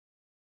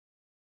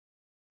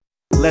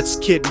Let's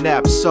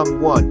kidnap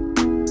someone.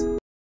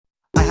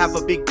 I have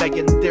a big bag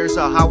and there's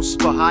a house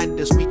behind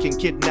us. We can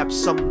kidnap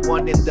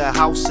someone in the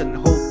house and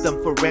hold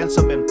them for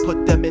ransom and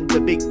put them in the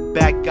big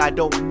bag. I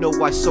don't know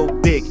why so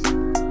big.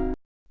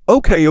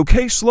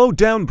 Okay, slow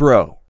down,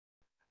 bro.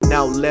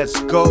 Now let's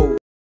go.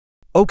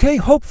 Okay,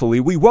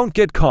 hopefully we won't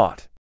get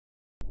caught.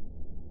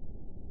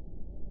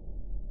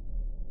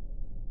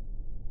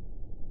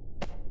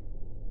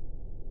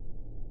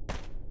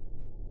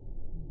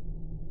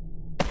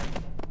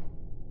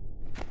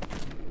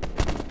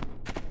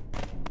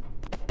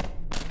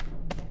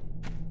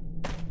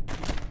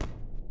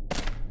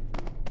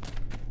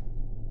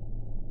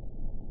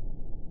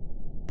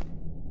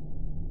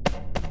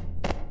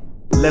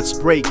 Let's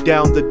break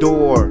down the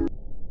door.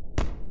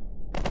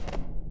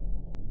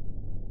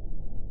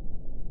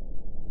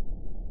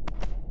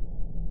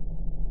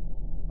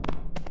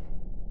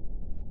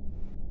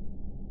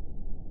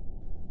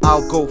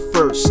 I'll go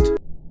first.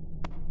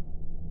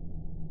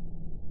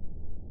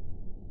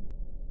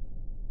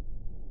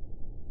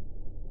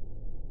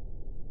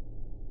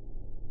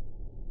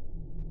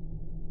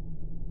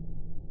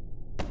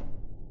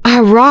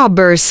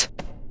 Robbers!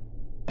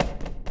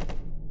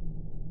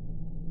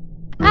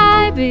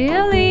 I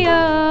believe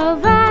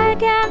I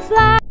can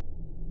fly.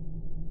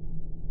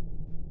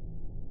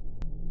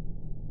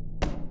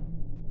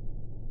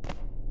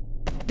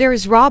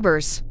 There's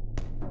robbers.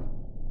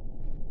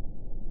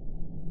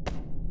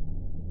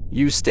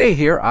 You stay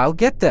here, I'll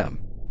get them.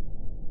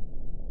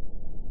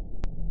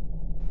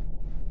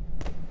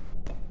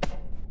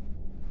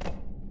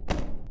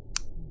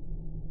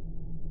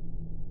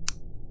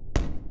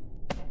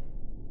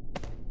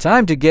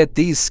 Time to get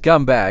these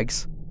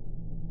scumbags.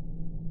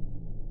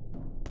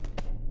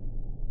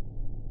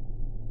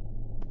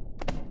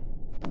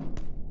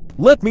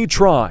 Let me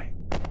try.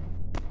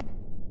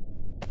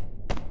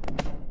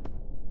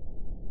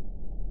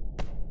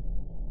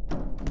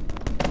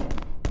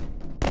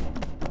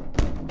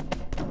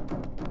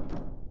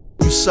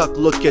 You suck,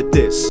 look at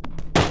this.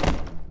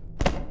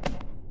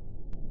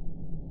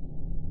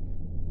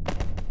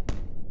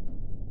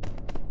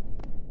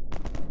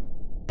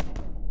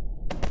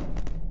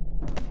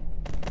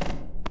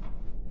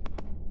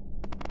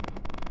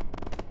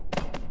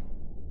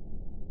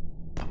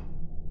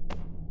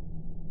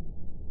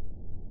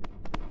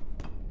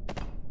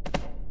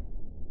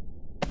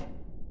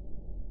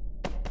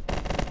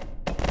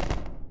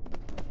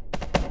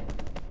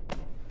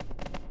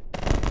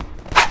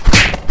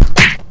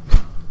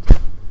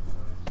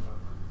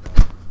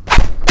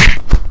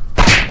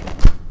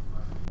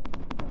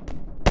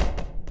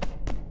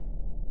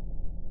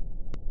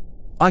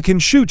 I can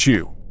shoot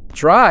you.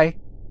 Try.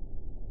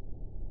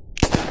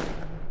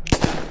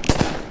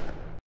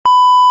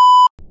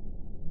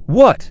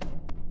 What?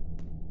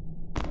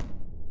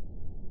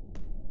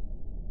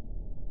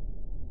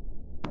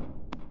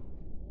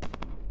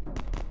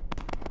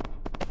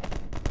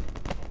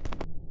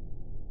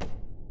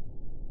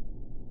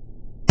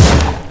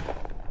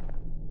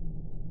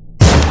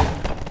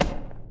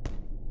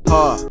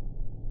 Huh.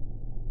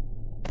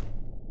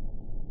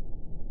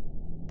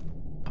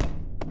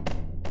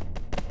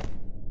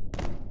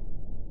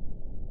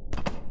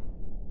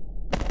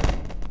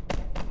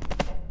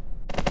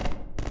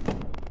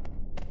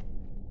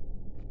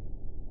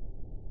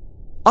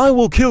 I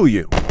will kill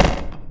you.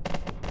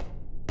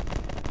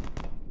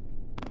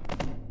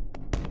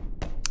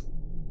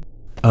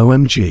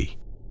 OMG.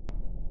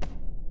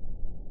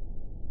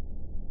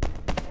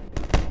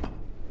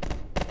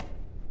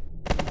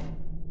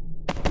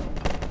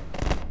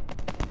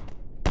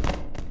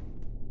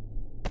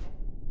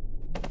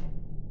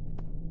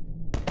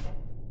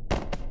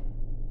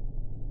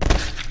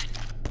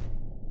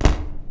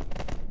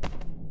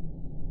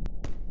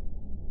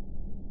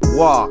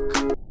 Walk,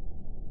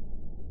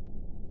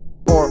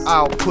 or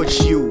I'll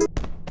push you.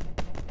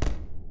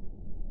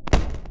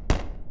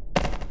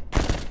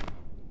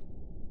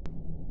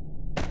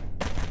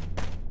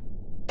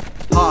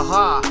 Ha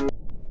ha.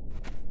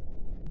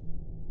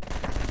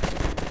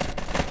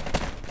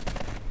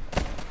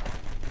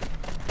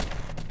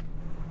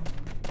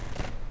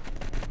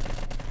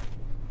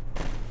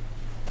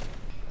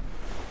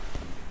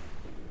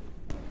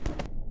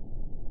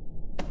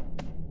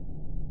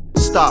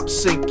 Stop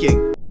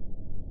sinking.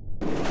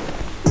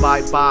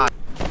 Bye bye.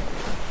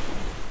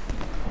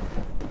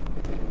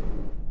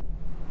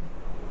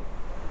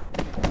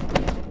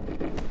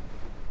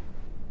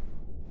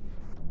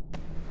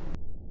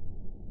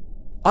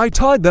 I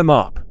tied them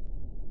up.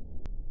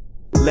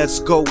 Let's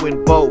go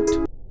in boat.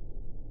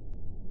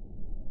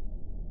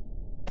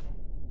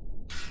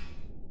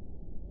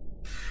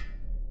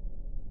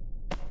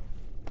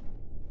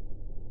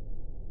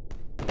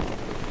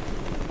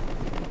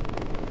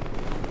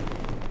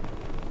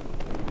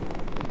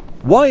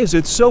 Why is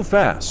it so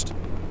fast?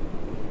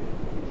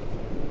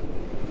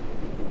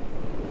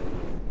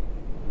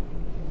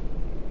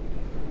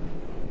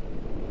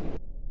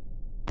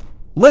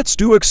 Let's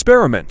do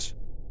experiment.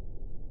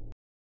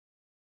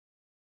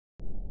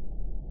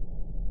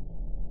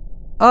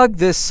 Ugh,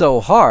 this so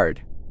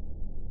hard.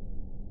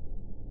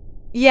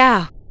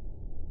 Yeah.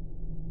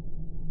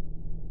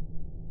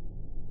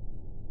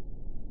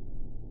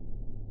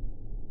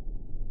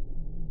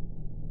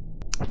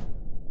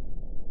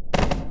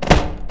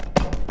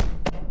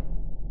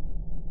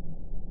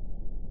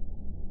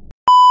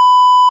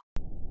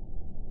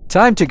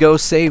 Time to go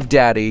save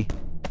Daddy.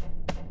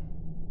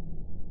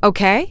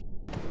 Okay?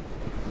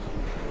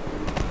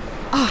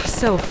 Oh,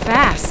 so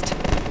fast.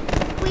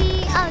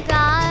 We are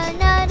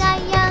gonna die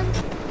young.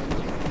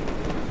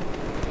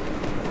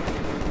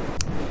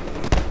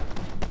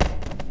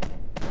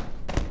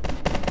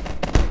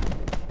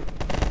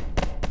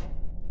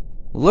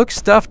 Look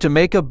stuff to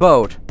make a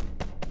boat.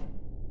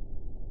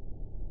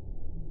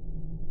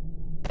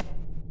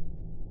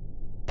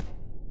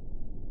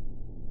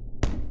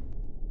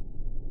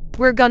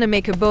 We're gonna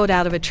make a boat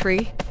out of a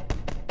tree.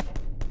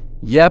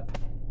 Yep.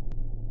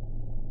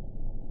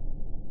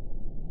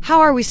 How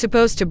are we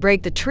supposed to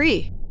break the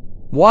tree?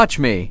 Watch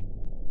me.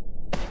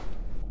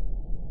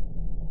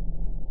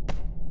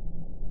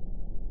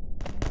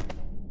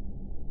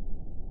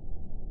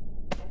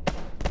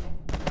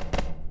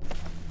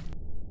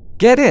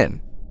 Get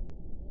in.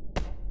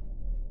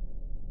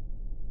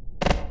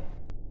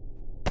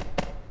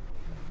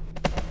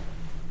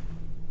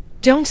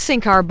 Don't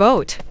sink our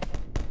boat.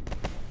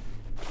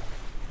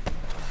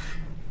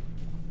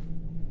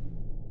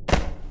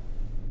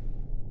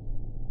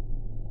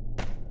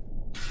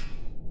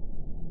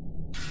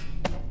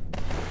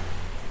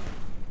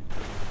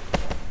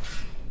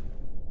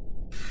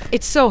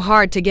 It's so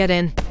hard to get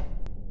in.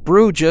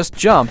 Brew, just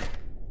jump.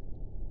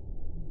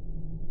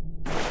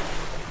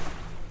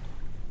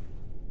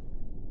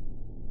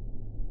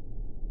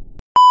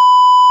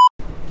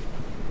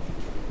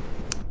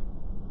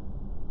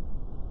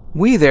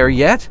 We there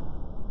yet?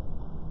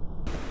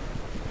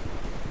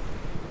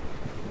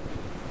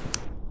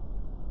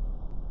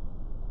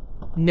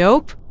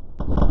 Nope.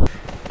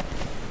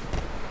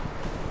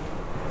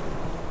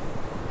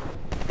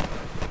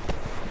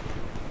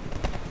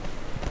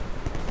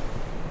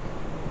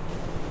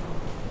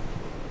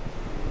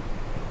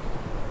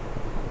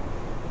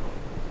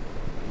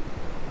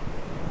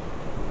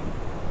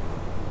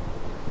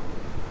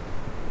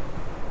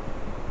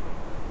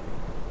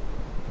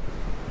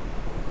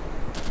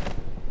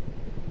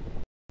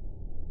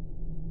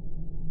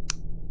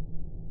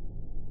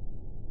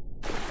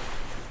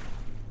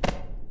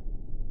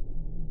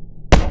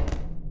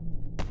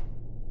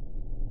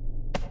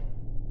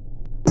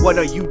 What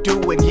are you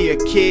doing here,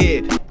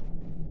 kid?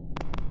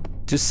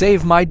 To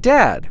save my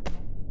dad.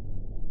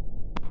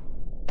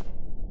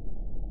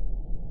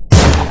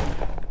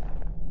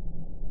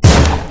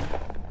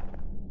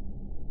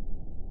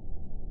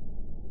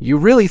 You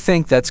really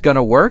think that's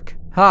gonna work?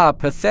 Ha,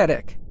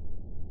 pathetic.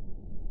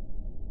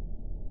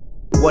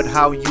 What,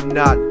 how you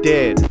not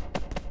dead?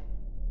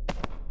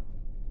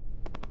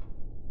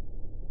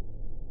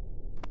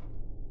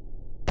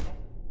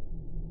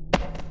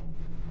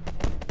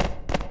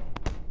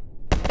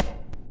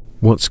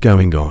 What's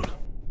going on?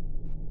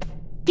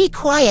 Be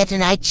quiet,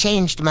 and I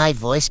changed my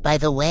voice by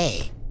the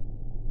way.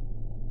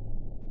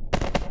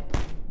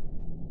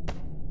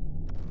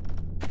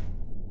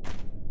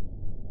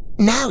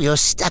 Now you're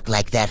stuck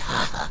like that,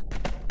 haha.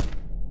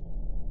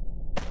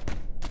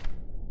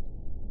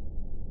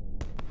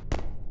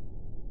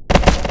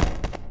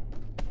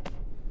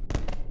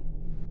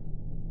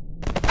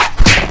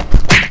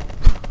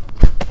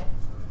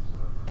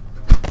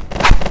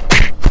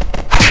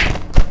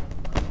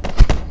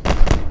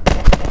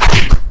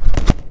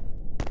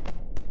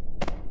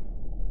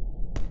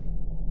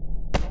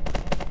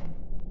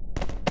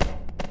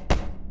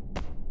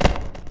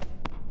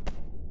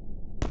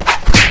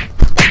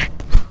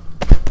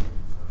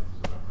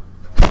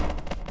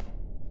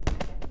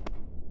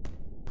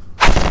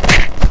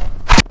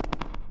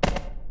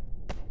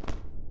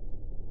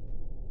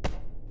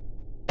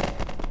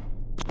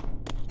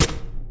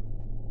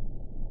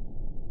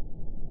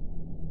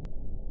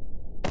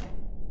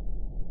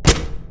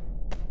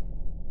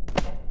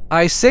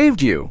 I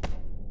saved you.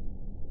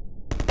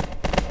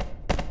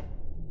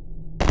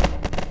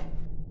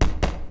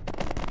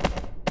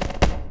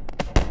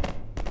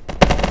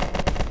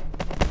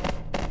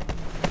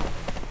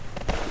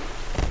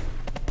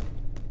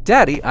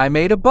 Daddy, I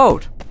made a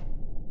boat.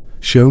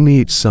 Show me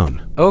its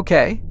son.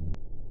 Okay.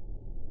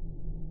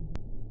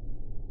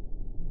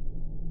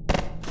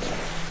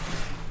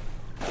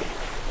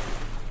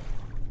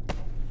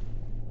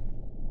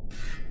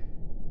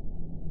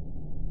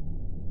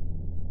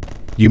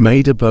 You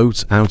made a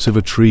boat out of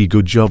a tree.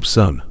 Good job,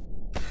 son.